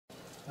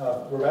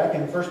We're back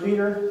in 1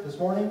 Peter this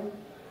morning.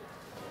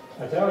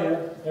 I tell you,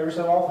 every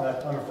so often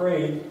I'm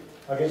afraid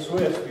I'll get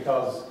switched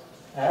because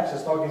Acts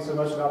is talking so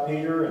much about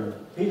Peter and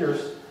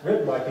Peter's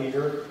written by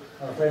Peter.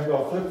 I'm afraid I'm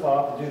going to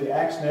flip-flop and do the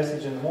Acts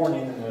message in the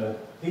morning and the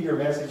Peter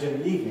message in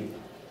the evening.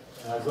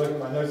 And I was looking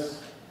at my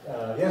notes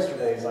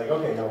yesterday. It's like,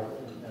 okay, no,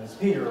 it's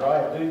Peter,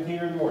 right? I'm doing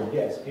Peter in the morning.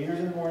 Yes, Peter's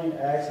in the morning,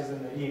 Acts is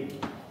in the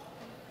evening.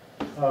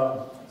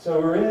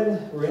 So we're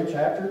in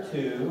chapter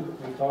 2.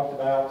 We've talked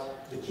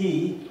about the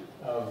key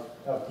of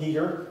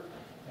Peter,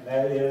 and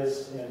that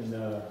is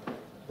in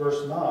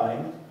verse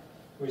 9,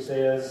 where he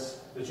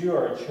says, "But you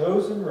are a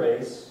chosen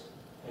race,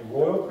 a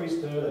royal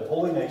priesthood, a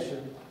holy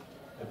nation,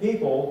 a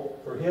people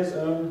for his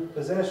own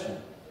possession,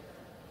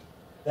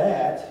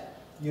 that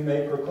you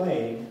may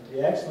proclaim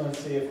the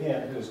excellency of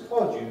him who has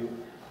called you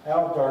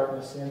out of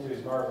darkness into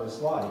his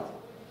marvelous light."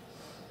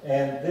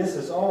 And this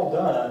is all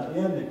done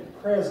in the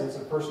presence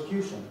of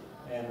persecution.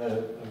 And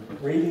the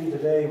reading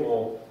today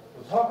will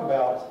talk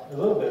about a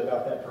little bit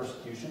about that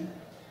persecution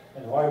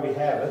and why we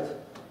have it.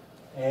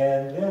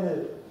 And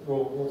then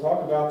we'll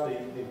talk about the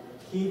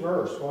key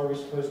verse, what are we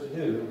supposed to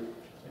do,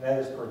 and that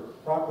is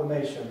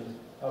proclamation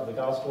of the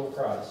gospel of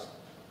Christ.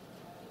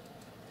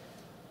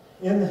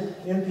 In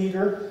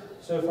Peter,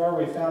 so far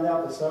we've found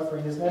out that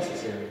suffering is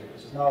necessary,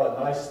 which is not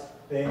a nice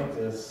thing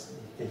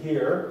to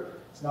hear.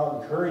 It's not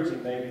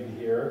encouraging maybe to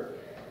hear.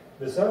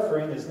 The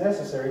suffering is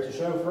necessary to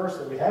show first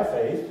that we have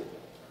faith.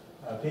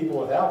 People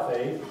without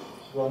faith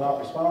will not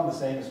respond the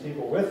same as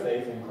people with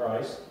faith in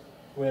Christ.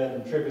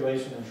 When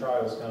tribulation and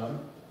trials come,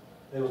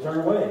 they will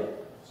turn away.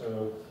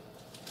 So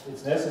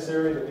it's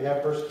necessary that we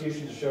have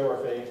persecution to show our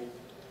faith.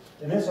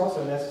 And it's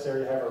also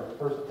necessary to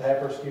have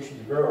persecution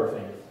to grow our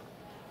faith.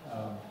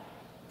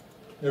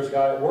 There's a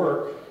guy at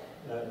work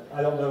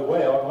I don't know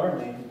well.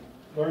 I'm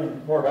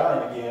learning more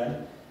about him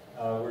again.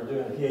 We're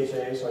doing a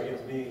PHA, so I get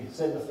to be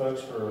sitting with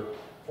folks for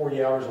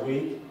 40 hours a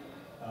week.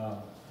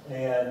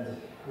 And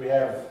we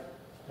have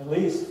at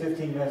least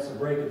 15 minutes of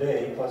break a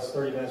day, plus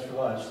 30 minutes for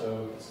lunch,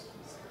 so it's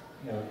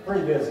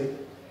pretty busy.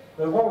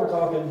 But what we're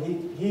talking,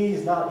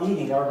 he's not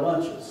eating our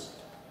lunches.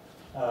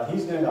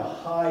 He's doing a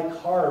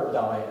high-carb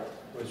diet,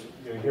 which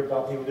you hear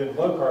about people doing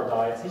low-carb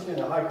diets. He's doing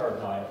a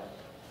high-carb diet.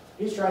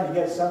 He's trying to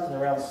get something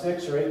around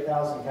 6,000 or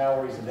 8,000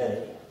 calories a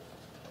day.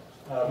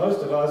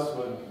 Most of us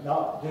would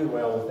not do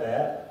well with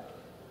that.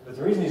 But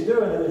the reason he's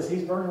doing it is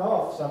he's burning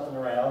off something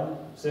around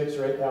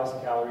 6,000 or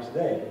 8,000 calories a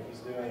day. He's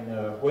doing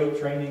weight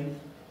training,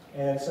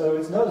 and so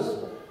it's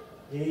noticeable.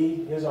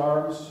 His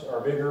arms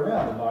are bigger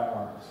around than my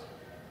arms.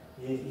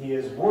 He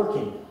is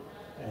working.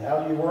 And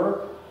how do you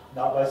work?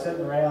 Not by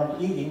sitting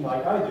around eating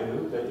like I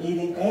do, but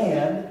eating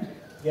and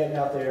getting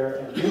out there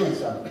and doing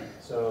something.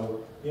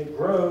 So it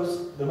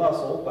grows the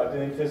muscle by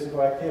doing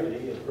physical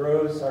activity. It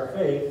grows our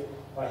faith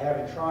by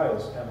having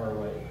trials come our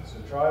way. So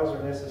trials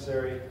are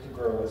necessary to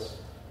grow us.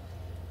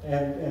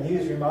 And he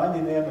is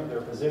reminding them of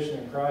their position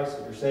in Christ,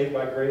 that they're saved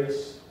by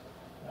grace.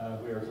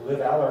 We are to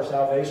live out our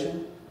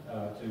salvation.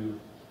 I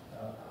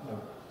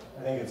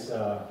think it's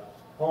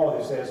Paul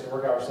who says to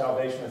work out our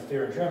salvation with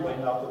fear and trembling,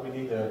 not that we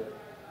need to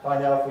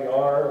find out if we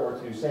are or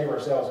to save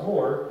ourselves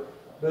more,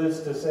 but it's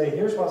to say,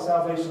 here's what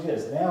salvation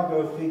is. Now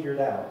go figure it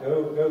out.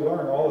 Go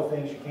learn all the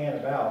things you can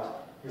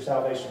about your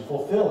salvation.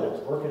 Fulfill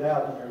it. Work it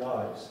out in your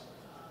lives.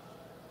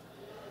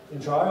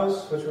 In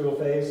trials, which we will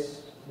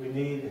face, we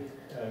need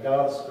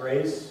God's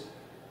grace.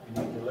 We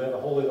need to live a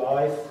holy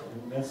life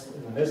in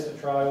the midst of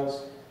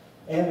trials.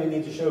 And we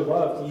need to show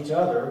love to each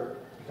other,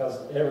 because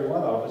every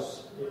one of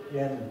us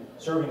in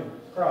serving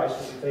Christ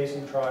will be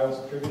facing trials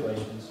and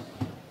tribulations.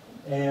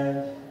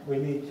 And we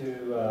need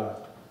to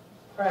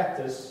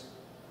practice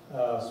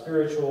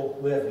spiritual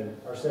living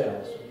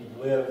ourselves. We need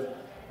to live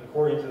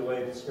according to the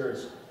way the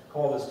Spirit's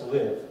called us to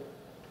live.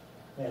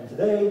 And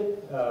today,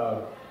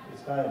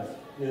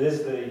 it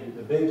is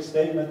the big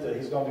statement that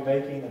he's going to be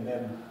making, and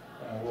then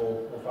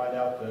we'll find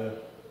out the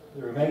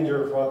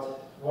remainder of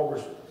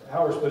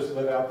how we're supposed to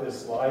live out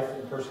this life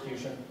in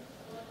persecution.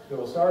 So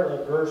we'll start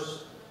at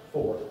verse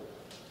 4.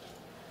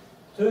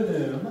 To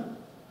whom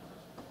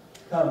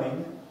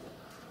coming.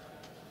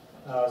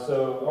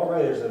 So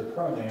already there's a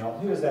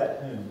pronoun. Who is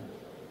that whom?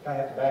 Kind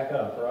of have to back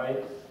up,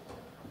 right?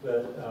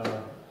 But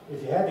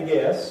if you had to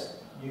guess,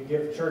 you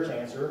give the church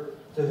answer.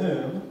 To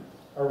whom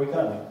are we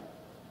coming?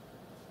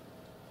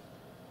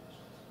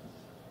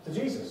 To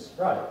Jesus,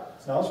 right.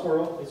 It's not a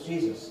squirrel, it's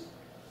Jesus.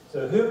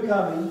 So whom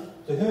coming,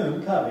 to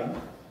whom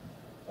coming,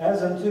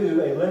 as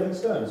unto a living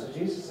stone. So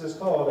Jesus is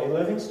called a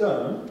living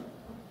stone,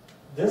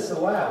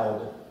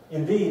 disallowed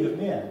indeed of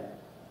men,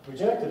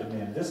 rejected of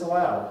men,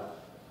 disallowed.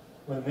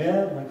 When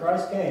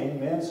Christ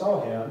came, men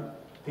saw him.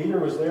 Peter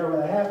was there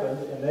when it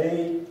happened, and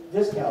they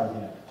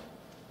discounted him.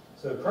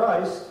 So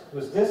Christ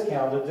was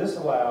discounted,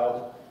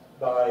 disallowed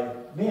by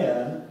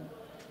men,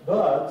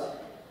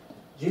 but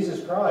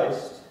Jesus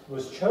Christ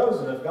was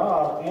chosen of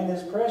God and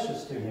is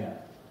precious to him.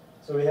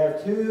 So we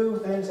have two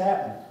things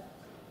happening.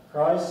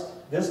 Christ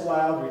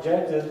disallowed,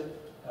 rejected,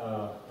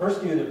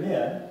 persecuted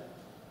men,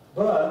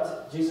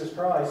 but Jesus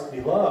Christ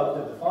beloved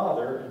of the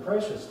Father and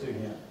precious to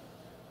him.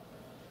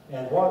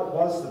 And what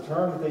was the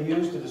term that they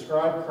used to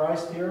describe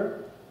Christ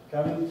here?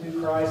 Coming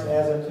to Christ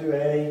as unto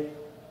a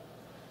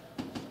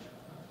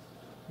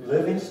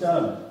living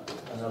stone,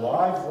 an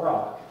alive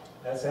rock.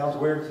 That sounds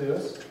weird to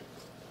us.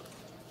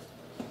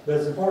 But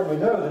it's important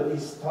we know that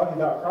he's talking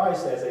about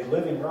Christ as a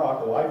living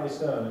rock, a lively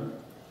stone.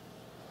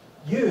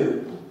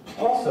 You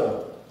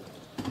also.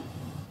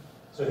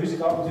 So who's he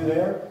talking to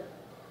there?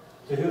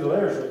 To who the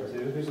letter is written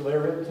to. Who's the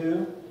letter written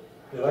to?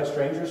 The elect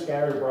strangers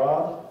scattered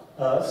abroad.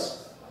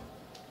 Us.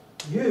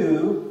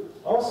 You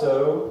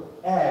also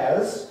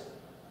as,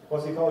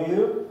 what's he call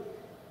you?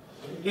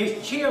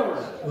 His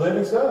children.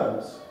 Living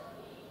stones.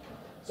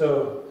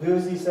 So who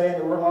is he saying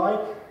that we're like?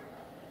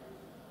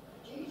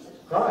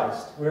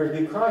 Christ. We're to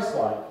be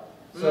Christ-like.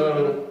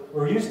 So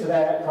we're used to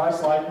that,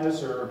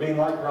 Christ-likeness, or being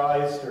like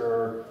Christ,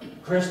 or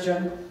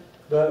Christian.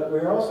 But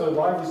we're also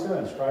lively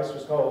stones. Christ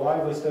was called a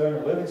lively stone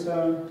or living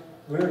stone.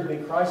 We're to be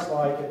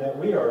Christ-like in that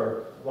we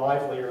are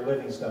lively or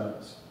living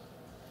stones.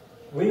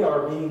 We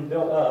are being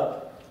built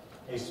up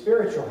a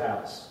spiritual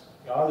house.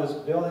 God is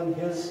building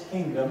his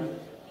kingdom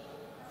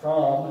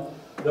from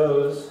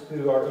those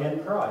who are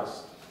in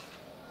Christ.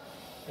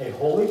 A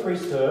holy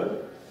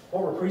priesthood.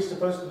 What were priests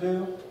supposed to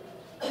do?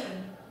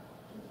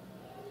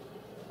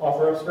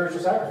 Offer up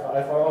spiritual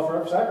sacrifice, offer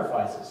up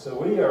sacrifices. So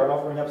we are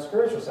offering up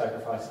spiritual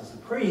sacrifices. The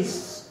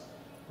priests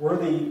were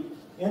the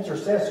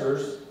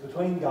intercessors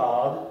between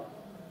God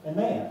and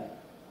man.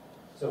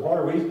 So what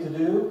are we to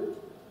do?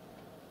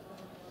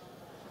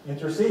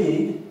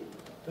 Intercede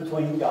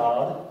between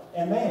God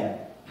and man.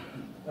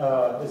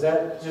 Is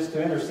that just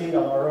to intercede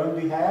on our own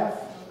behalf?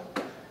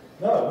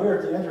 No,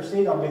 we're to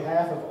intercede on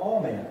behalf of all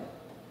men.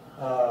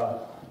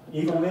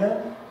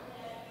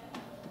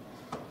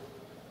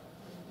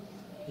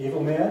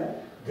 Evil men,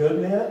 good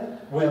men,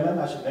 women,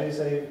 I should maybe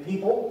say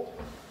people,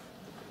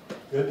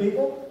 good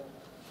people,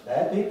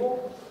 bad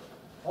people,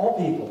 all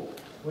people.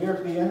 We are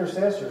to be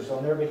intercessors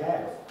on their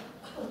behalf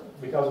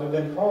because we've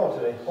been called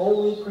to a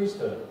holy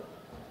priesthood.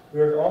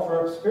 We are to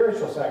offer up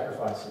spiritual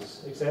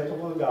sacrifices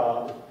acceptable to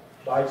God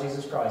by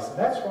Jesus Christ. And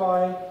that's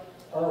why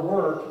our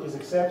work is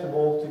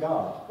acceptable to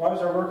God. Why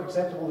is our work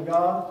acceptable to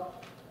God?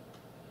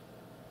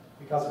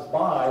 Because it's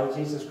by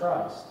Jesus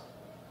Christ.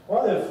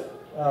 What if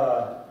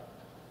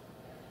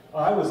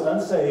I was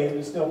unsaved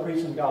and still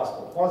preaching the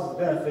gospel? What was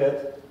the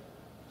benefit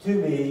to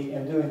me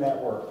in doing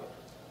that work?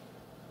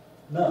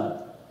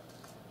 None.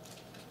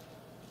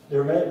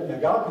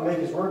 God can make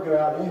his word go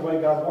out any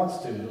way God wants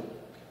to,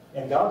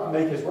 and God can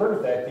make his word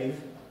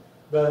effective,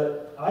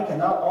 but I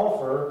cannot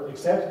offer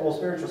acceptable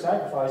spiritual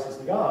sacrifices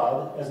to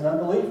God as an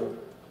unbeliever.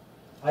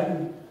 I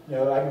can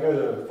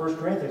go to 1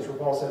 Corinthians where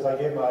Paul says,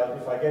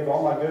 if I gave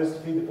all my goods to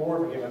feed the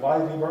poor, if I gave my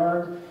body to be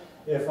burned,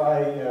 if I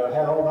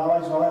had all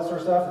knowledge and all that sort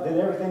of stuff, and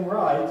did everything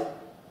right,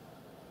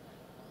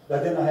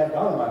 but did not have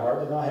God in my heart,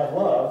 did not have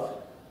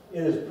love,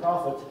 it is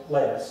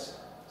profitless.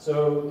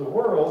 So the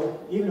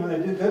world, even when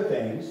they do good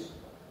things,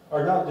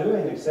 are not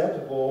doing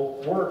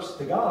acceptable works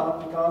to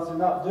God because they're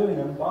not doing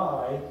them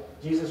by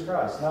Jesus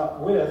Christ, not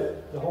with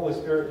the Holy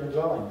Spirit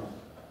indwelling them.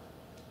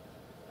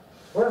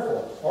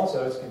 Wherefore,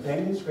 also it's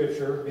contained in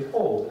Scripture,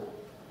 behold,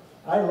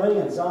 I lay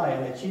in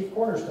Zion a chief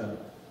cornerstone.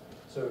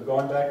 So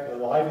going back to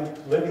the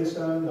living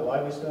stone, the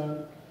lively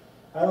stone,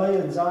 I lay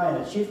in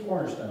Zion a chief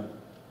cornerstone.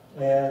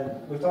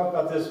 And we talked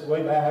about this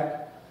way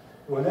back.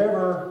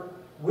 Whenever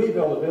we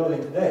build a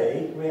building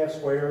today, we have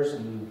squares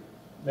and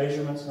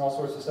measurements and all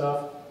sorts of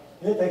stuff.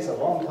 And it takes a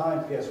long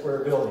time to get a square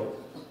building.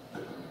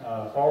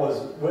 Paul has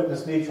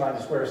witnessed me trying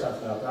to square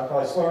something up. And I'm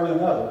probably slower than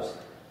others.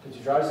 But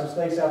you drive some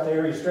stakes out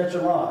there, you stretch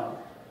a line.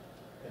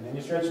 And then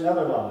you stretch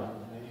another line.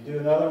 And then you do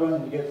another one,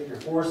 and you get your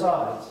four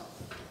sides.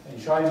 And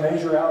you try to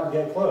measure out and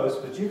get close,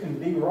 but you can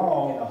be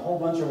wrong in a whole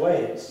bunch of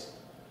ways.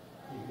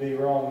 You can be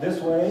wrong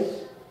this way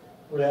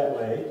or that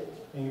way,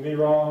 and you can be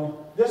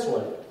wrong this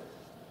way.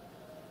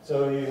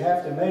 So you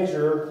have to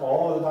measure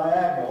all of the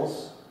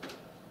diagonals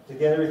to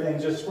get everything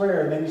just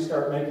square, and then you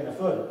start making a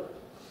footing.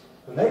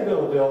 When they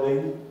build a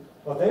building,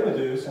 what they would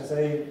do, since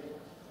I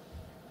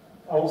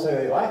won't say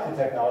they lack the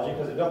technology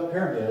because they built the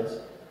pyramids,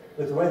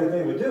 but the way that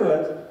they would do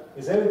it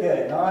is they would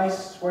get a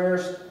nice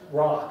square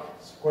rock,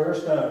 square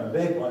stone, a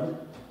big one,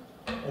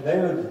 and they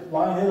would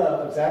line it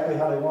up exactly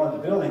how they wanted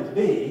the building to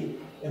be,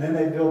 and then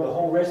they'd build the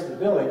whole rest of the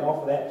building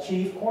off of that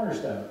chief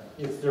cornerstone.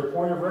 It's their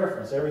point of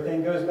reference.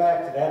 Everything goes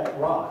back to that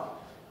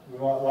rock. We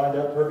want it lined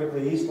up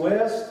perfectly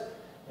east-west,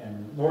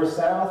 and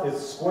north-south.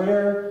 It's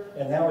square,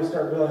 and now we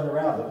start building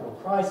around it. Well,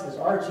 Christ is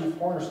our chief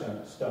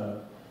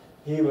cornerstone.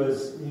 He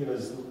was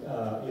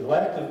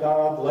elect of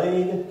God,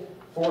 laid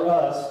for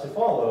us to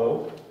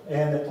follow,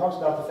 and it talks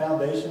about the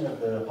foundation of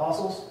the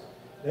apostles.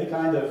 They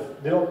kind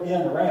of built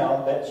in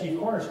around that chief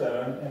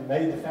cornerstone and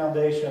made the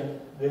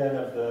foundation then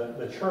of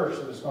the church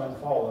that was going to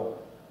follow.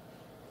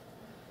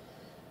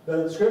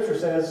 The Scripture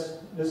says,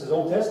 this is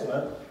Old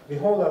Testament,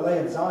 behold, I lay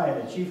in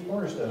Zion a chief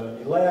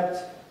cornerstone, elect,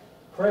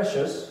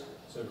 precious.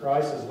 So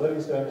Christ as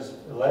living stone is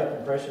elect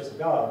and precious of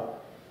God.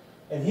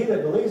 And he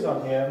that believes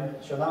on him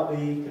shall not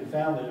be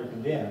confounded or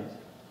condemned.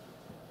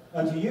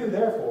 Unto you,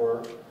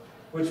 therefore,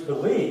 which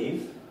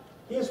believe,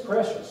 He is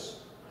precious.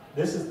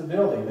 This is the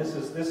building. This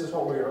is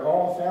what we are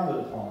all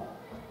founded upon.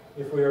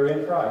 If we are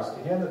in Christ.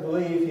 To him that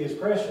believe, he is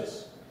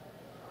precious.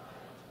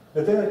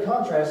 But then it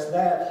contrasts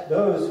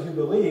those who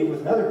believe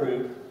with another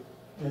group,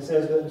 and it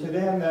says, but to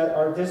them that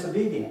are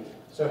disobedient.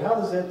 So how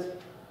does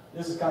it,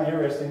 this is kind of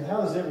interesting,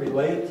 how does it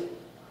relate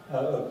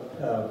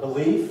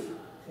belief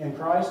in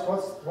Christ?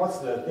 What's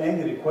the thing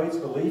that equates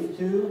belief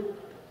to?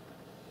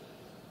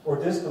 Or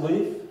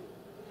disbelief?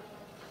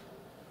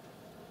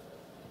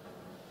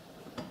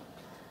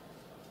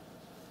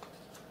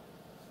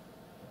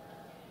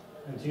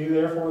 And to you,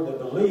 therefore, that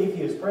believe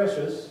he is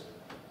precious,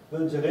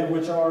 but to them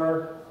which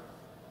are,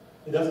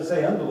 it doesn't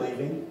say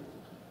unbelieving.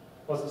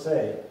 What's it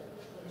say?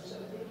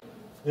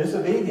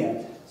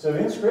 Disobedient. So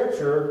in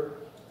Scripture,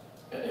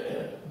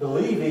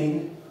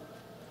 believing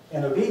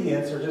and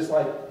obedience are just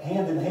like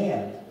hand in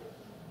hand.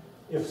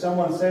 If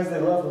someone says they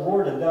love the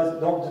Lord and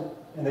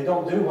they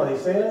don't do what he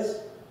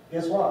says,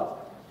 guess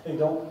what? They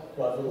don't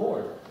love the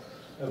Lord.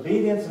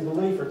 Obedience and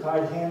belief are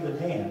tied hand in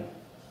hand.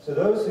 So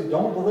those who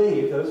don't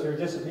believe, those who are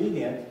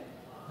disobedient,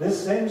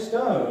 this same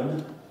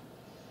stone,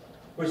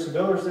 which the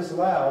builders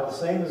disallowed, the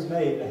same is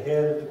made the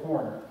head of the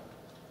corner.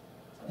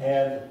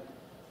 And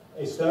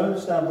a stone of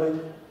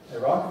stumbling, a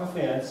rock of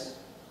offense,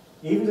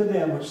 even to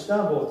them which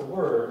stumble at the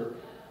word,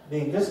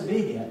 being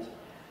disobedient,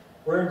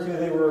 whereunto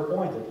they were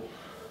appointed.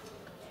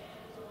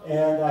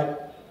 And I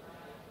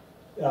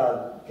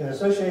can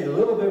associate a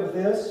little bit with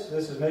this.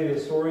 This is maybe a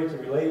story to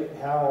relate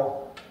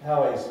how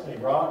a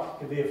rock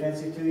could be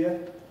offensive to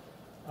you.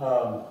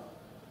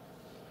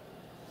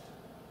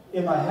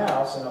 In my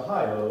house in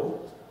Ohio,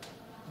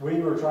 we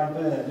were trying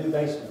to put in a new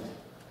basement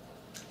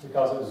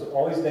because it was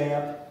always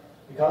damp.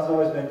 Because it's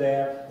always been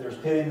damp, there's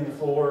pitting in the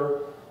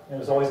floor, and it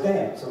was always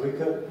damp. So we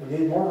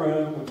needed more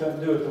room. We couldn't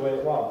do it the way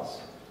it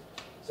was.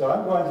 So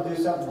I'm going to do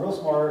something real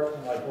smart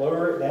and like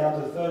lower it down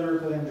to the footer,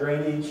 put in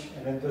drainage,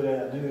 and then put in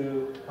a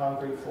new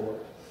concrete floor.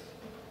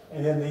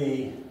 And in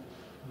the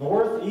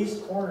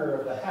northeast corner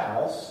of the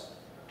house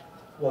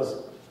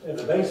in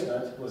the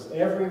basement was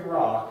every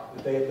rock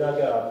that they had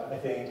dug up, I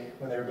think,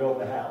 when they were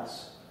building the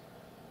house.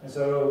 And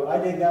so I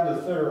dig down to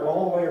the footer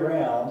all the way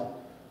around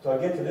till I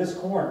get to this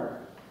corner.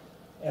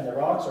 And the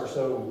rocks are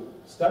so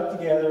stuck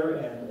together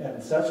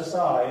and such a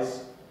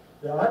size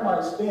that I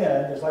might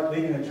spend, it's like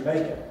digging in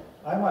Jamaica,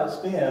 I might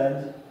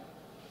spend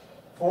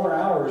 4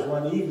 hours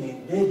one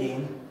evening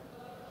digging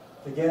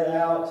to get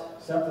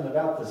out something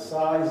about the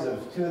size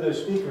of 2 of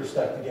those speakers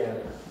stuck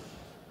together.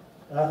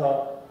 And I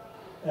thought,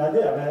 and I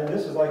did, I mean,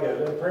 this is like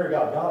a prayer to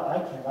God. God,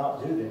 I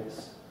cannot do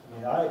this. I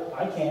mean,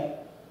 I can't,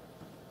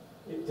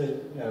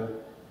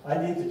 I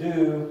need to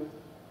do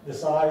the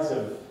size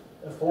of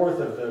a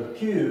fourth of the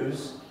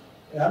pews,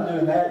 and I'm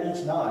doing that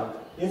each night.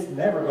 It's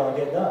never going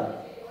to get done.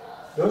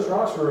 Those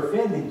rocks were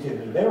offending to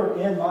me. They were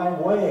in my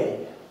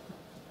way.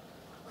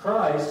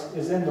 Christ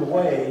is in the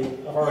way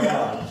of our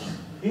lives.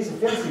 He's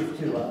offensive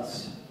to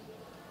us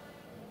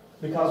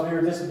because we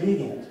are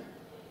disobedient.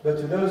 But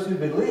to those who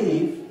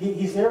believe,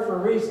 he's there for a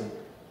reason.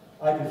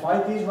 I can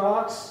fight these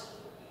rocks,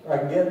 or I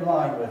can get in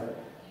line with it.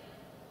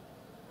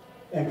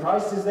 And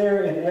Christ is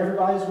there in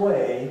everybody's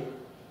way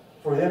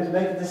for them to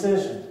make a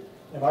decision.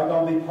 Am I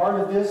going to be part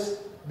of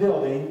this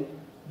building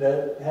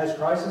that has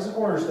Christ as a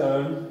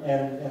cornerstone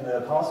and the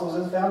apostles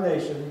as a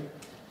foundation,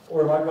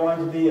 or am I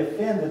going to be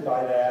offended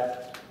by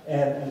that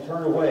and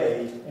turn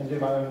away and do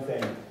my own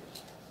thing?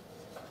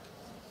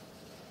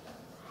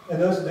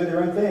 And those who do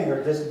their own thing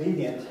are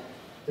disobedient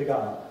to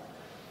God.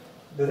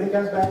 But then it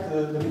comes back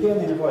to the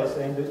beginning of what he's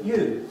saying, that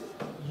you,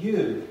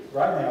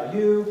 right now,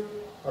 you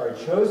are a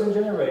chosen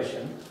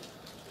generation,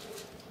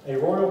 a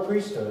royal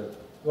priesthood.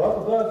 Well, up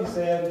above he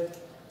said,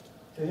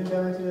 to him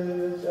down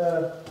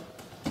into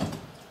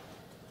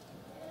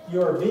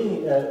you are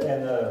being,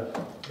 and the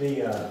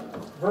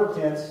verb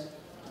tense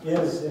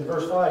is in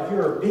verse 5,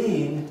 you are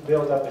being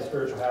built up a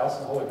spiritual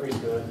house, a holy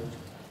priesthood.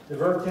 The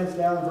verb tense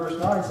down in verse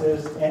 9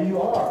 says, and you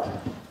are.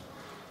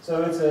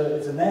 So it's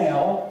a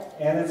now,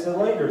 and it's a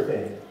later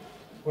thing.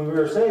 When we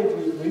are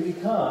saved, we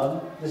become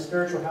the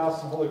spiritual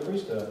house and holy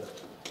priesthood.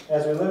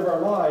 As we live our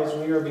lives,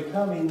 we are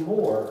becoming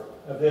more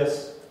of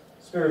this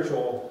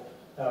spiritual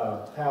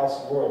house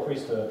and royal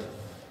priesthood.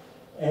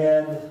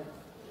 And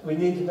we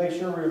need to make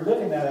sure we're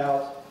living that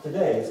out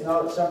today. It's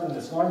not something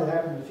that's going to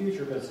happen in the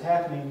future, but it's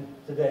happening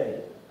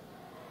today.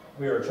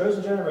 We are a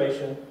chosen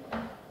generation,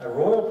 a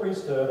royal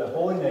priesthood, a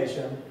holy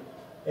nation,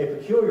 a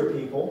peculiar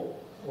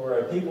people, or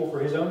a people for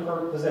his own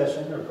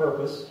possession or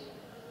purpose,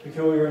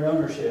 peculiar in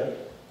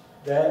ownership,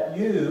 that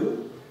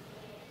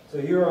so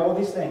you are all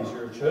these things.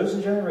 You're a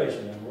chosen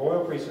generation, a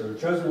royal priesthood, a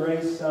chosen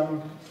race,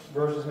 some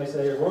verses may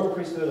say, a royal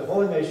priesthood, a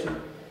holy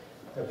nation,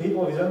 a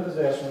people of his own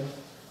possession,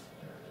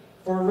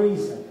 for a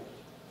reason,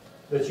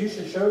 that you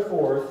should show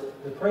forth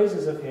the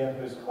praises of him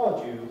who has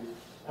called you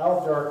out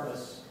of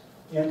darkness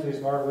into his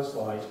marvelous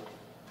light,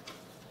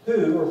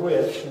 who or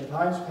which in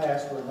times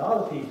past were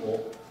not a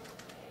people.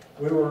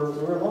 We were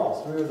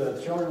lost. We were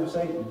the children of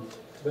Satan.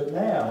 But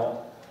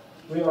now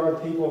we are the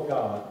people of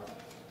God,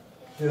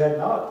 who had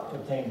not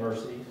obtained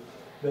mercy,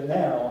 but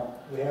now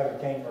we have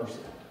obtained mercy.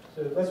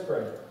 So let's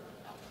pray.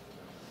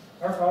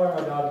 Our Father,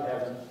 our God in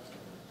heaven,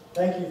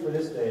 thank you for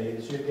this day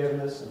that you've given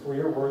us and for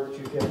your word that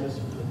you've given us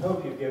and for the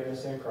hope you've given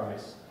us in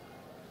Christ.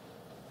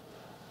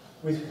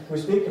 We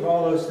speak of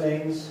all those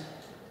things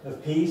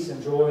of peace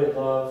and joy and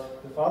love.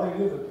 But Father,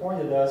 you have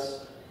appointed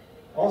us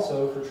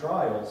also for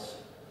trials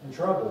and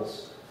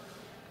troubles,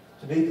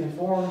 to be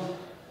conformed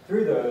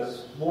through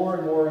those more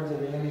and more into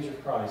the image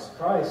of Christ.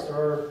 Christ,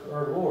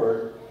 our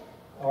Lord,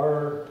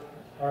 our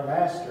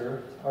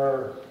Master,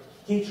 our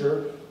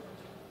Teacher,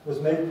 was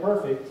made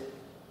perfect,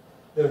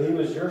 though he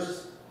was your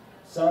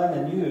Son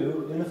and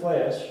you in the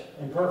flesh,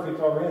 and perfect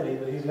already,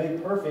 but he's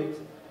made perfect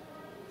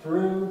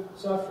through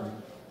suffering.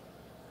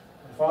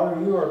 And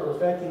Father, you are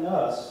perfecting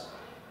us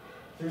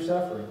through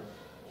suffering.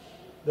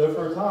 Though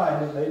for a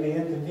time it may be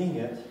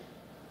inconvenient,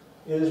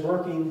 it is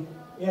working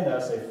in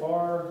us a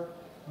far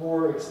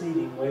more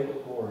exceeding weight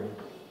of glory.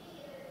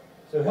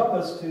 So help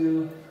us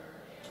to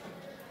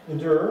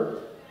endure,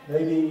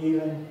 maybe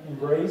even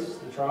embrace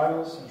the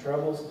trials and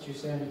troubles that you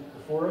send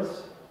before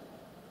us,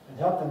 and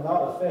help them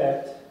not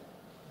affect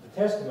the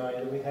testimony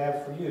that we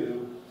have for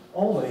you,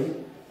 only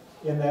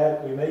in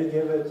that we may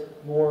give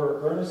it more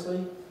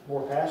earnestly,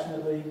 more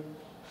passionately,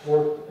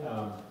 more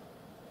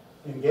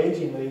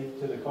engagingly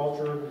to the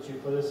culture that you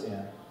put us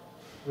in.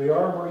 We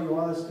are where you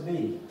want us to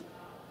be.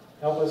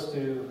 Help us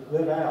to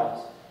live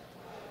out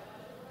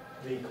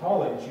the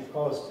calling that you've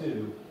called us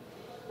to,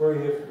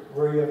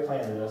 where you have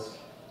planted us,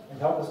 and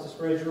help us to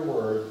spread your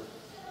word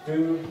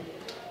through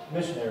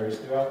missionaries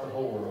throughout the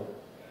whole world.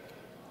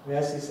 We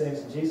ask these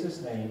things in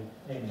Jesus' name.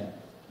 Amen.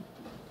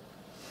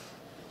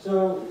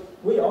 So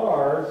we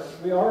are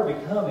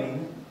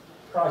becoming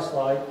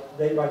Christ-like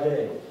day by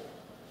day.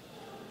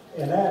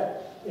 And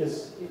that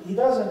is,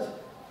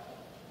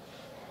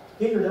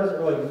 Peter doesn't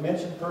really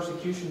mention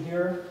persecution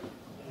here,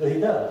 but he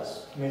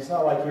does. I mean, it's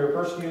not like you're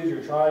persecuted,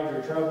 you're tried,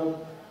 you're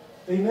troubled.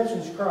 But he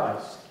mentions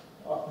Christ,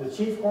 the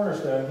chief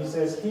cornerstone. He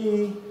says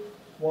he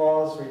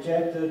was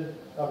rejected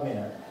of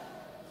men.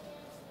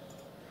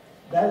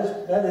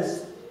 That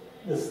is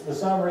the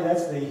summary,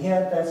 that's the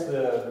hint, that's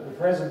the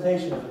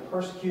presentation of the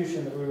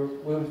persecution that we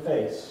would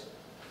face.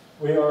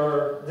 We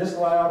are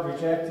disallowed,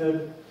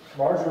 rejected,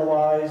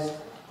 marginalized,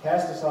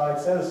 cast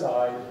aside, set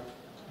aside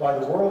by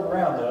the world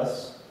around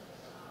us.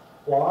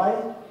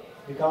 Why?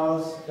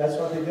 Because that's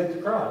what they did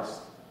to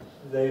Christ.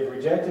 They've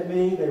rejected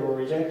me, they will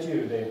reject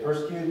you. They've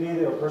persecuted me,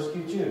 they will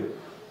persecute you.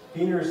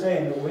 Peter is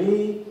saying that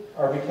we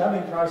are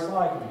becoming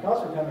Christ-like, and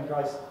because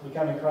we're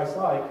becoming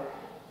Christ-like,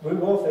 we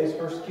will face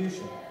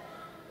persecution.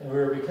 And we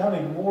are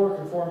becoming more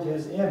conformed to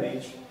his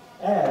image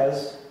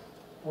as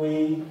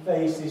we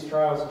face these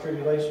trials and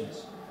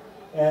tribulations.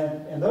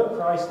 And though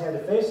Christ had to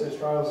face those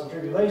trials and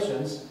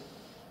tribulations,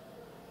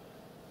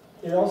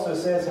 it also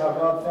says how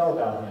God felt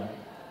about him.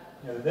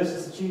 You know, this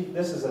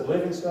is a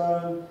living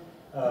stone,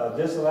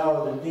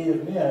 disallowed indeed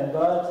of men,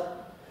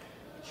 but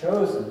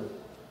chosen,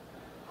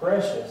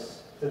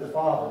 precious to the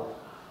Father.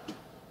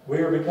 We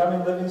are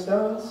becoming living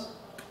stones.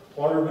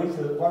 What are you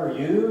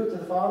to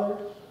the Father?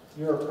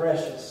 You are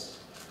precious.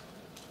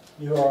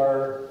 You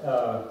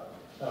are,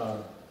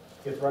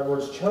 get the right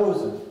words,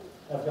 chosen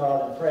of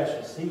God and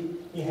precious.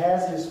 He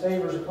has his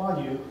favors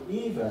upon you,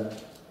 even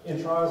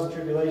in trials and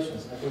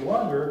tribulations. And if we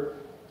wonder,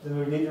 then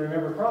we need to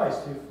remember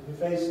Christ, who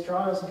faced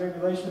trials and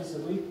tribulations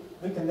that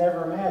we can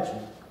never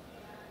imagine.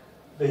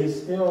 But he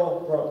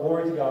still brought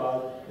glory to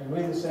God, and we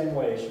in the same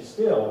way should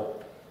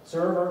still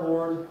serve our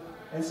Lord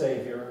and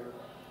Savior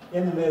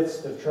in the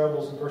midst of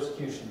troubles and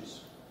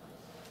persecutions.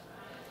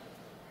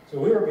 So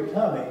we are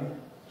becoming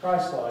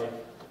Christ-like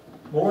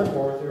more and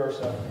more through our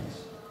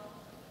sufferings.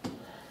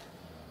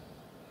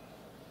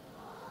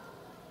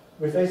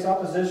 We face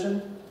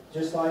opposition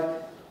just like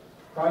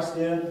Christ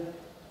did,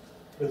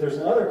 but there's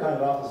another kind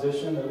of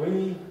opposition that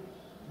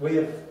we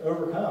have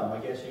overcome, I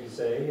guess you could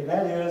say, and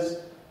that is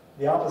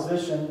the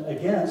opposition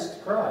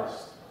against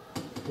Christ.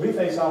 We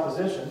face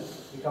opposition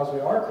because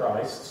we are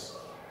Christ's.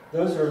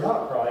 Those who are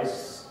not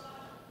Christ's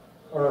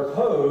are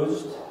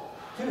opposed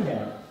to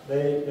him.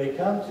 They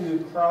come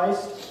to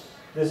Christ,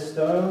 this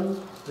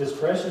stone, this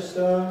precious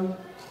stone,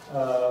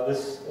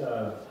 this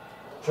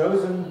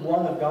chosen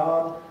one of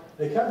God.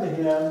 They come to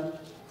him,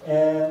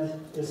 and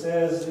it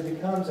says it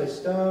becomes a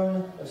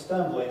stone of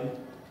stumbling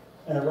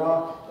and a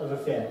rock of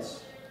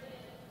offense.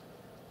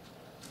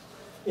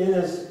 It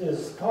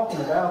is talking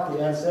about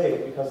the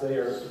unsaved because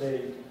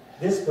they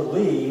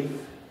disbelieve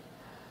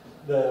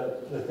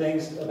the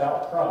things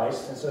about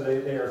Christ, and so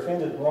they are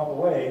offended and walk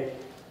away.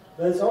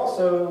 But it's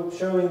also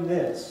showing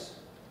this,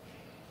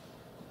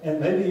 and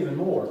maybe even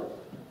more.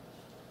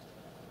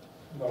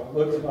 Well,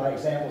 look at my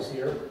examples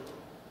here.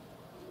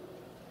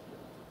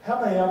 How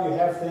many of you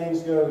have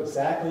things go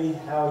exactly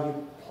how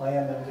you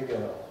plan them to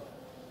go?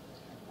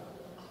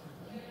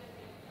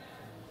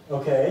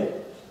 Okay,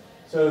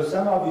 so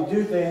some of you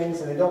do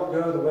things and they don't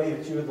go the way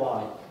that you would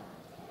like.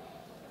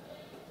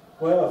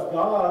 Well, if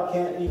God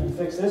can't even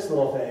fix this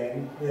little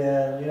thing,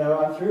 then,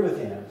 I'm through with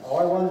him. All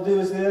I want to do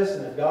is this,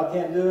 and if God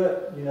can't do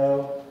it,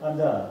 I'm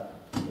done.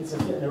 It's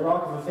a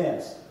rock of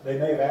offense. They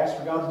may have asked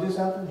for God to do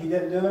something, he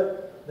didn't do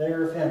it. they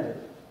are offended.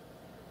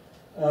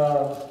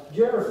 Do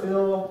you ever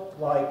feel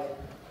like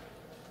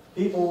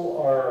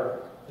people are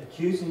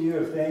accusing you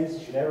of things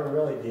that you never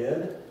really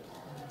did?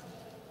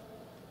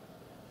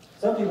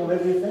 Some people may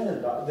be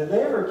offended by it. Did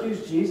they ever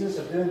accuse Jesus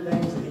of doing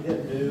things that he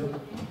didn't do?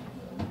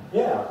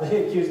 Yeah,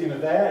 they accused him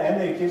of that, and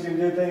they accused him of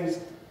doing things,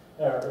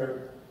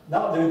 or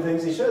not doing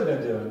things he should have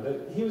been doing.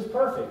 But he was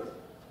perfect.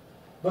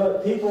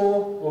 But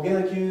people will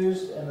get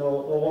accused, and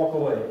they'll walk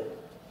away.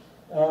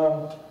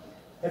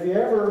 Have you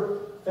ever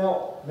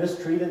felt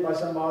mistreated by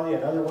somebody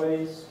in other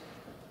ways?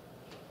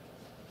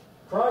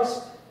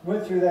 Christ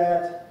went through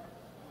that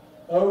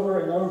over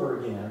and over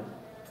again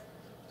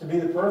to be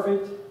the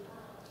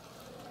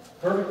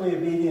perfectly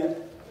obedient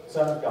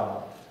Son of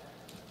God.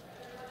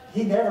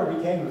 He never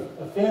became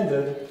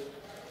offended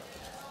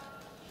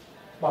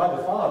by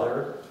the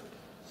Father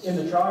in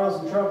the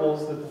trials and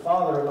troubles that the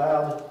Father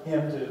allowed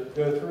him to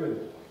go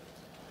through.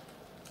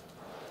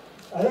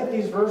 I think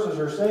these verses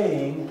are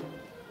saying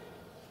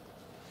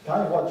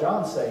kind of what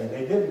John's saying.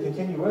 They didn't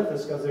continue with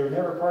us because they were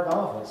never part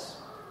of us.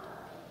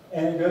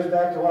 And it goes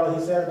back to what he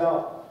said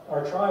about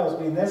our trials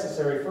being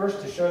necessary first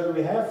to show that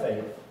we have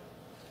faith.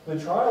 When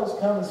trials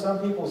come in some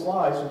people's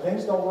lives, when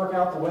things don't work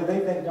out the way they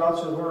think God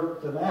should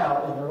work them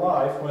out in their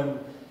life, when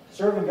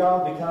serving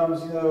God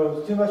becomes,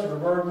 too much of a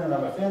burden and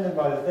I'm offended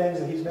by the things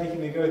that he's making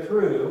me go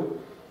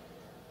through,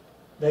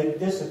 they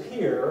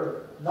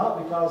disappear,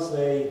 not because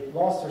they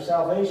lost their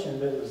salvation,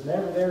 but it was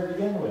never there to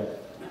begin with.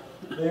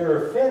 They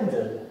are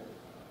offended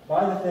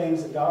by the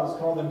things that God has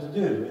called them to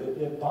do.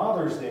 It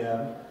bothers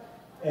them,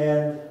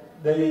 and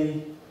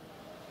they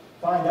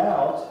find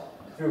out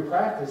through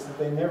practice that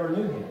they never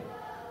knew him.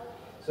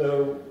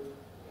 So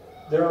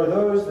there are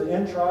those that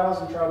in trials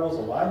and troubles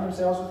align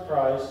themselves with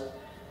Christ,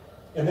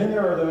 and then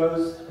there are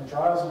those, when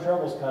trials and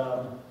troubles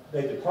come,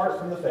 they depart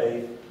from the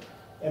faith,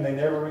 and they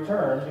never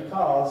return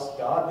because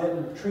God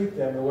didn't treat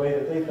them the way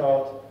that they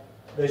thought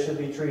they should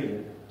be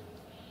treated.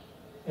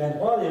 And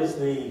what is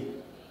the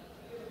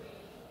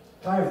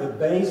kind of the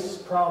base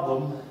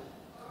problem,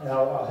 and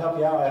I'll help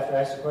you out after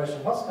I ask the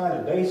question, what's the kind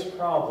of base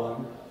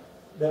problem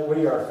that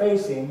we are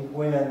facing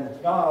when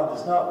God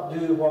does not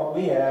do what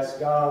we ask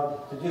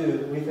God to do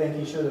that we think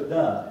he should have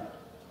done?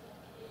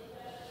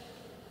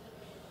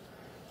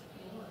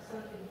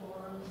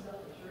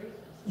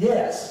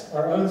 Yes,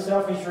 our own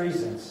selfish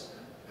reasons.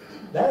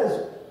 That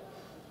is,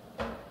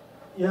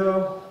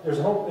 there's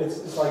a whole,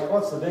 it's like,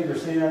 what's the bigger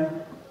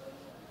sin?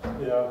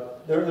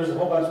 There's a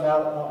whole bunch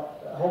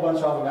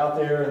of them out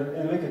there,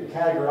 and we could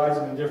categorize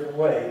them in different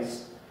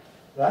ways.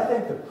 But I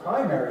think the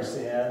primary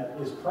sin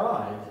is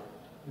pride.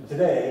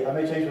 Today, I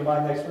may change my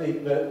mind next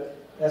week, but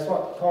that's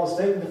what caused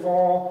Satan to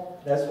fall.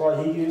 That's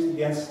what he used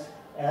against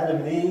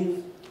Adam and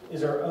Eve,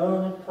 is our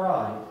own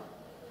pride.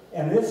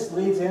 And this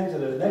leads into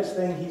the next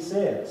thing he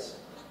says.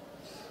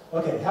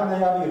 Okay, how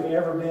many of you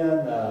have ever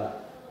been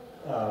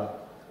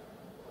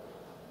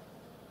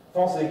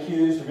falsely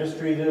accused or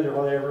mistreated or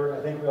whatever?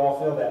 I think we all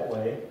feel that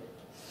way.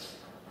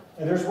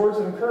 And there's words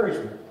of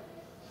encouragement.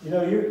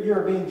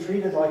 You're being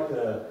treated like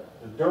the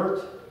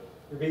dirt.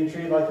 You're being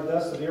treated like the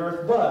dust of the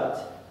earth,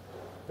 but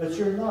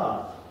you're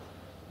not.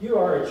 You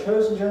are a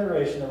chosen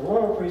generation, a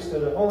royal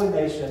priesthood, a holy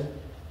nation,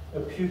 a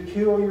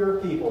peculiar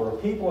people, or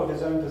people of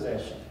his own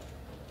possession.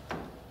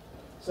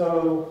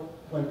 So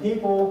when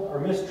people are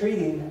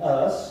mistreating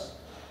us,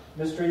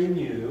 mistreating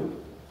you,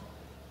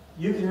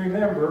 you can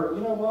remember,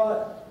 you know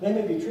what? They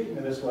may be treating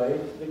me this way,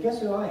 but guess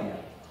who I am?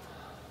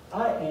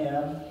 I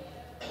am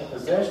a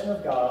possession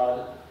of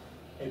God,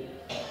 a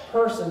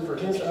person for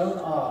his own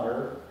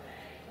honor,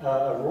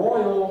 a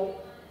royal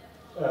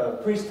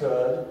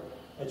priesthood,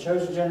 a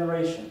chosen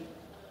generation.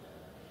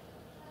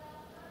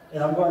 And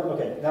now I'm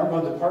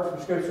going to depart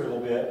from Scripture a little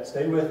bit.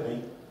 Stay with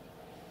me.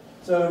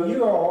 So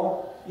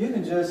you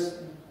can just,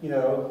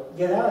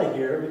 get out of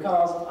here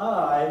because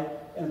I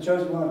am the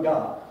chosen one of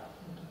God.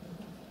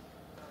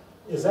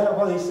 Is that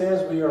what he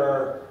says we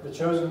are the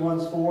chosen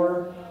ones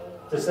for?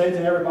 To say to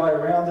everybody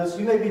around us,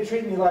 you may be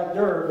treating me like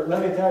dirt, but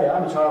let me tell you,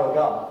 I'm a child of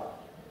God.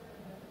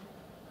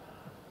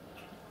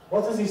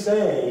 What does he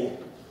say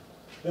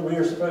that we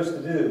are supposed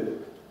to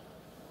do?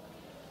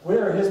 We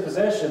are his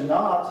possession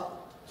not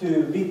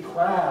to be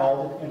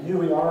proud in who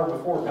we are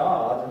before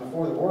God and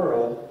before the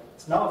world.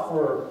 It's not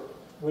for,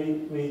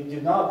 we do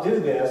not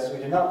do this, we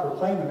do not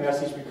proclaim the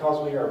message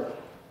because we are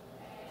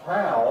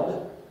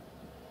proud.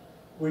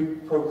 We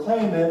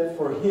proclaim it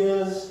for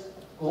his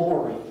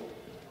glory.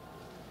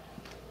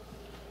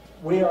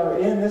 We are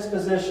in this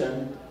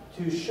position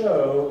to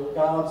show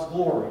God's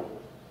glory.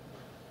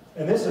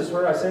 And this is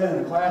where I said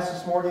in the class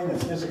this morning,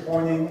 it's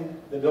disappointing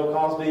that Bill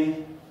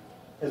Cosby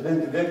has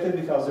been convicted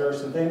because there are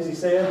some things he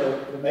said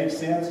that make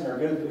sense and are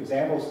good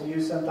examples to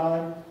use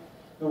sometime.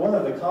 But one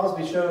of the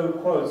Cosby Show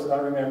quotes that I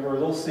remember,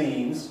 little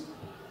scenes,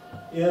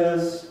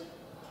 is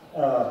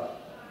the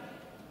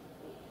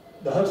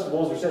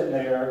Huxtables are sitting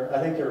there.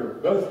 I think they're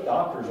both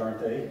doctors,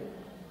 aren't they?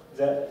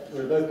 They're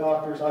both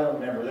doctors? I don't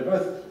remember. They're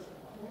both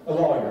a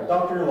lawyer,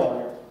 doctor and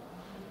lawyer.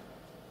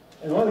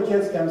 And one of the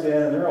kids comes in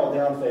and they're all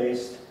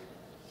down-faced.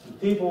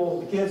 The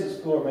kids at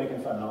school are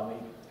making fun of me.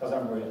 because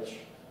I'm rich.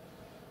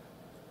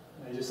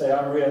 They just say,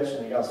 I'm rich,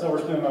 and they got a silver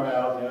spoon in my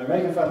mouth. They're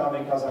making fun of me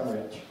because I'm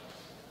rich.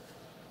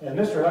 And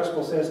Mr.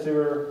 Huxtable says to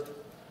her,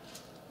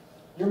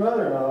 your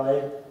mother and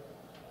I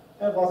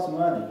have lots of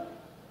money,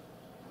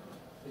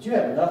 but you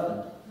have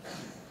nothing.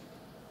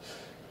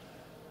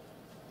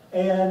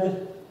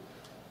 And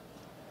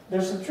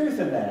there's some truth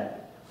in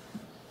that.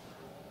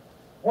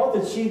 What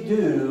did she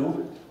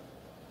do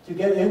to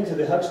get into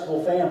the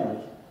Huxtable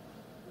family?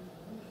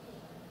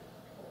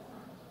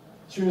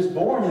 She was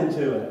born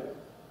into it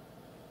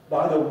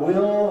by the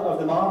will of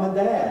the mom and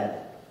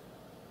dad.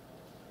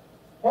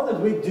 What did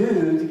we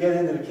do to get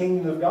into the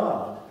kingdom of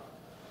God?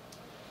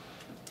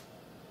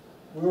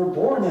 We were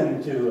born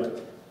into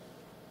it.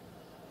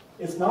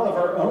 It's not of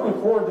our own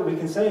accord that we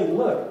can say,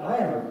 look,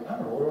 I'm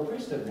a royal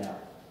priesthood now.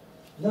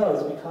 No,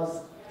 it's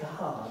because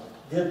God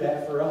did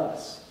that for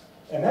us.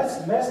 And that's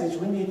the message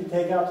we need to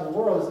take out to the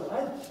world.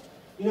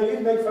 You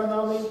can make fun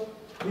of me,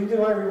 you can do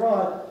whatever you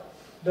want,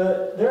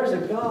 but there's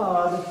a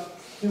God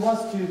who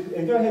wants to,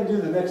 and go ahead and do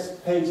the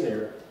next page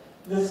there.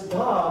 This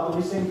God that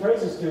we sing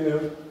praises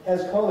to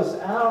has called us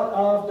out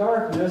of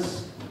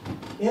darkness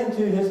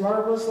into his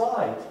marvelous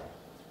light.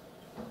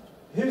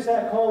 Who's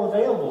that call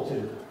available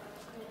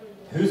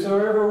to?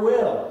 Whosoever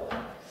will.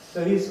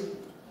 So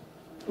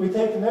we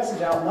take the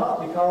message out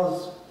not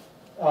because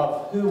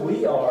of who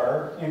we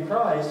are in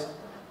Christ,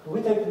 but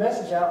we take the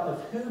message out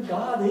of who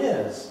God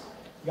is.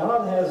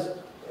 God has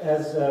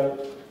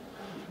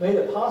made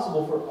it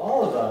possible for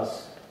all of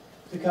us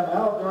to come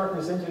out of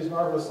darkness into his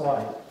marvelous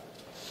light.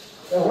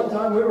 At one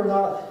time we were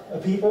not a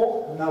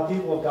people, we're not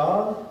people of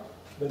God,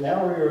 but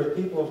now we are the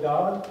people of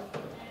God.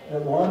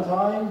 At one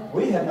time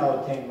we had not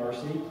obtained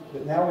mercy,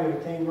 but now we have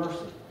obtained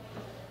mercy.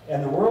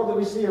 And the world that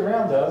we see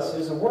around us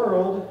is a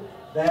world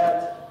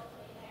that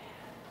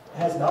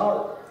has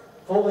not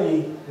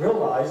fully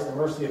realized the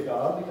mercy of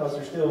God because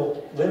they're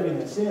still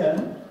living in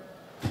sin,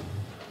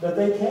 but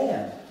they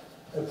can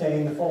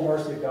obtain the full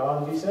mercy of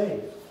God and be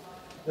saved.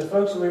 The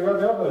folks that we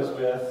rub elbows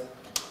with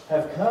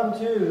have come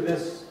to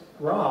this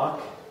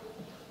rock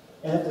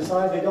and have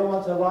decided they don't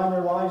want to align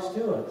their lives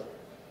to it.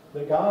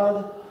 But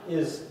God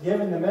is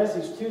giving the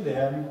message to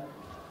them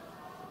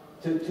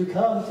to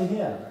come to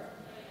him.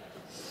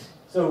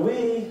 So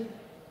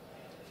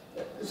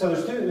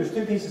there's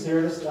two pieces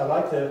here. I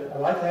like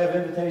to have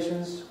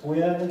invitations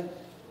when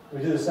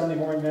we do the Sunday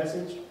morning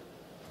message.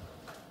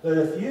 But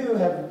if you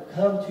have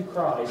come to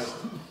Christ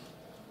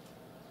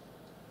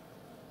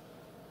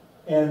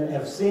and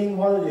have seen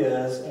what it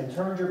is and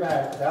turned your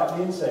back without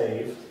being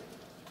saved,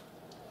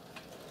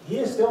 he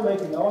is still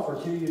making an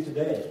offer to you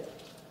today.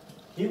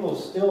 He will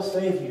still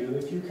save you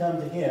if you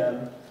come to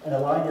him and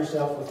align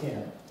yourself with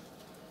him.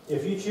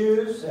 If you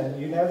choose,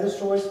 and you have this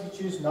choice, if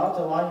you choose not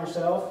to align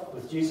yourself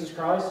with Jesus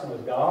Christ and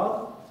with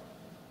God,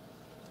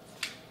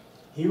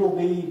 he will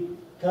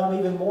become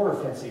even more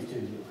offensive to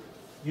you.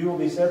 You will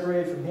be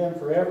separated from him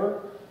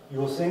forever. You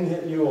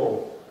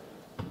will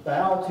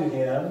bow to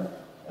him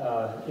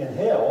in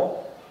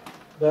hell,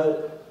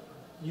 but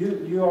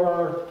you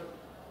are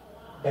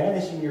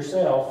banishing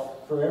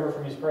yourself forever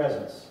from his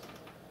presence.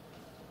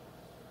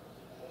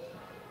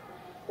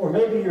 Or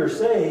maybe you're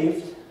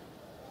saved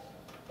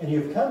and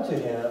you've come to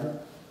him,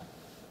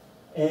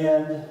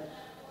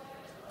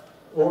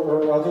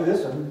 or I'll do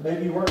this one.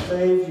 Maybe you weren't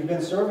saved, you've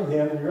been serving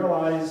him, and you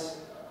realize,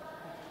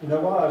 you know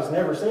what, I was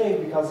never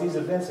saved because these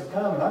events have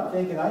come, and I'm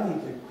thinking I need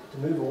to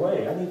move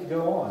away. I need to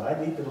go on. I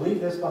need to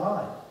leave this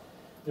behind.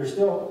 There's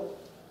still,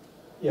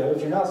 if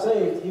you're not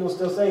saved, he will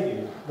still save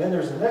you. Then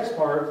there's the next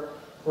part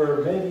where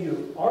maybe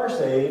you are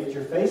saved,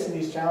 you're facing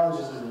these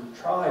challenges and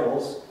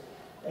trials,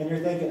 and you're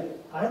thinking,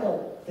 I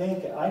don't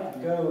think I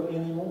can go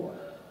anymore.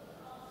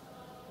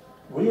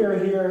 We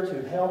are here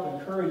to help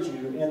encourage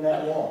you in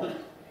that walk.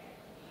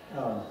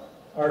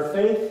 Our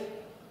faith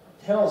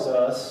tells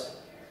us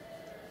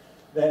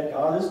that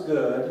God is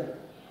good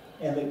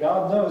and that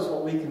God knows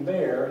what we can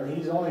bear, and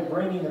he's only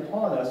bringing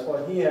upon us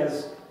what he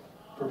has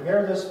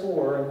prepared us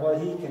for and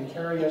what he can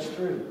carry us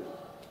through.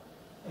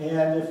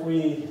 And if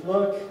we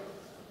look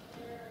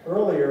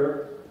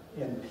earlier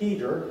in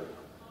Peter,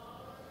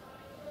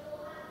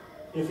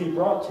 if he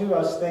brought to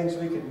us things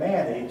we could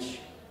manage,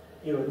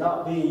 it would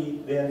not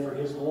be then for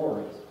his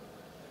glory.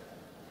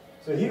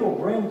 So he will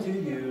bring to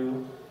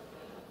you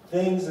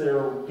things that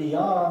are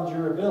beyond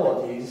your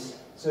abilities,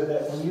 so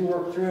that when you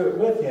work through it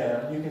with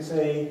him, you can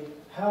say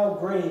how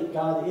great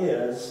God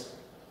is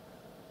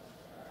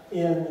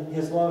in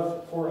his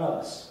love for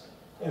us.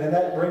 And then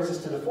that brings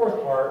us to the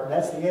fourth part, and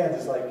that's the end.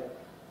 It's like,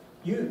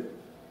 you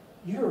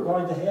are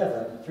going to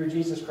heaven through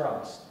Jesus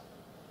Christ.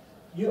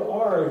 You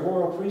are a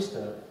royal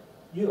priesthood.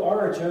 You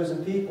are a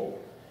chosen people.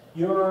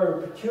 You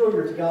are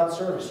peculiar to God's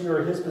service. You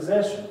are his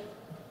possession.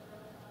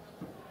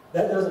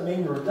 That doesn't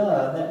mean we're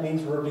done. That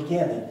means we're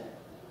beginning.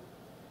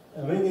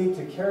 And we need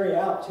to carry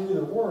out to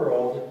the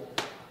world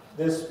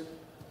this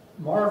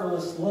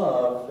marvelous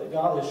love that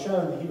God has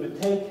shown, that he would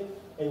take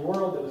a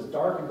world that was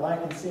dark and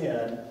black in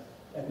sin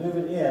and move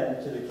it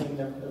into the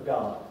kingdom of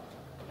God.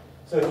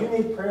 So if you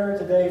need prayer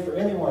today for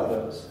any one of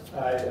those,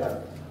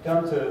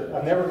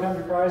 I've never come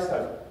to Christ,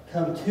 I've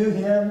come to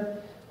Him,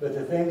 but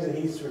the things that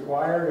He's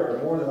required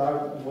are more than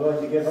I'm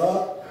willing to give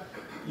up.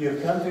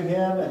 You've come to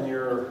Him and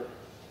you're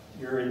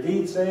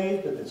indeed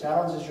saved, but the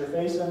challenges you're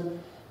facing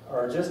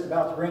are just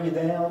about to bring you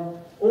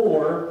down.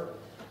 Or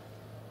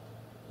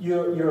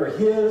you're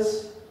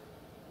His,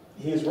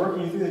 He is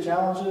working you through the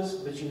challenges,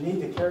 but you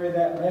need to carry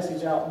that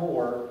message out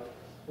more.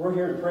 We're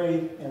here to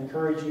pray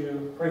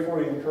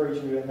for you,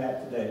 encourage you in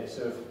that today.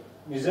 So if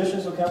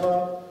musicians will come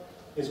up,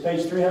 it's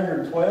page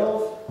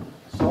 312.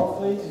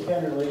 Softly and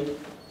tenderly,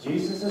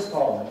 Jesus is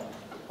calling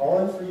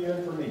for you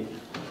and for me.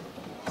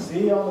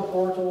 See on the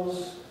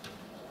portals,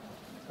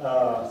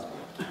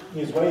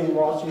 He's waiting,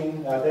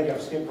 watching. I think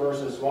I've skipped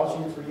verses.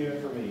 Watching for you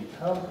and for me.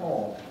 Come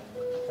home.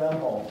 Come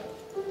home.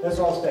 Let's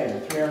all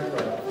stand.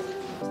 312.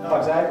 It's not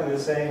exactly the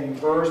same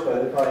verse, but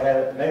it probably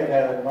may have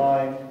had it in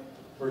mind.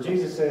 Where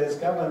Jesus says,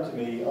 "Come unto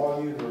me,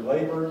 all you who are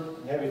labored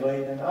and heavy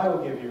laden, and I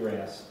will give you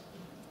rest.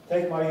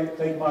 Take my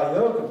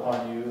yoke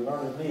upon you, and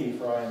learn of me,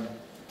 for I am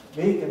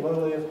meek and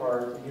lowly of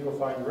heart, and you will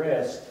find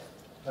rest,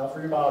 not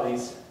for your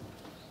bodies,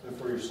 but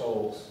for your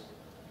souls."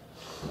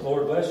 The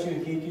Lord bless you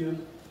and keep you.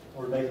 The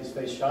Lord make His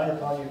face shine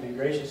upon you and be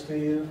gracious to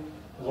you.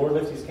 The Lord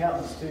lift His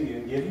countenance to you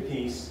and give you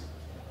peace.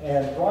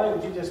 And Dwight,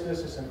 would you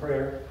dismiss us in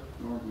prayer?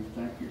 Lord, we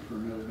thank you for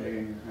another day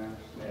in your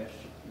house. We ask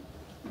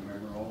you to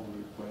remember all the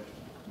requests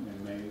that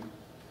have been made.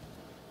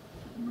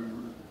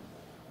 Remember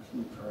as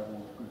we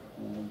travel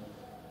home,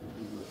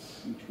 be with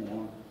each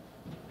one.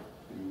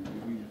 And we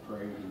give you the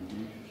praise in Jesus'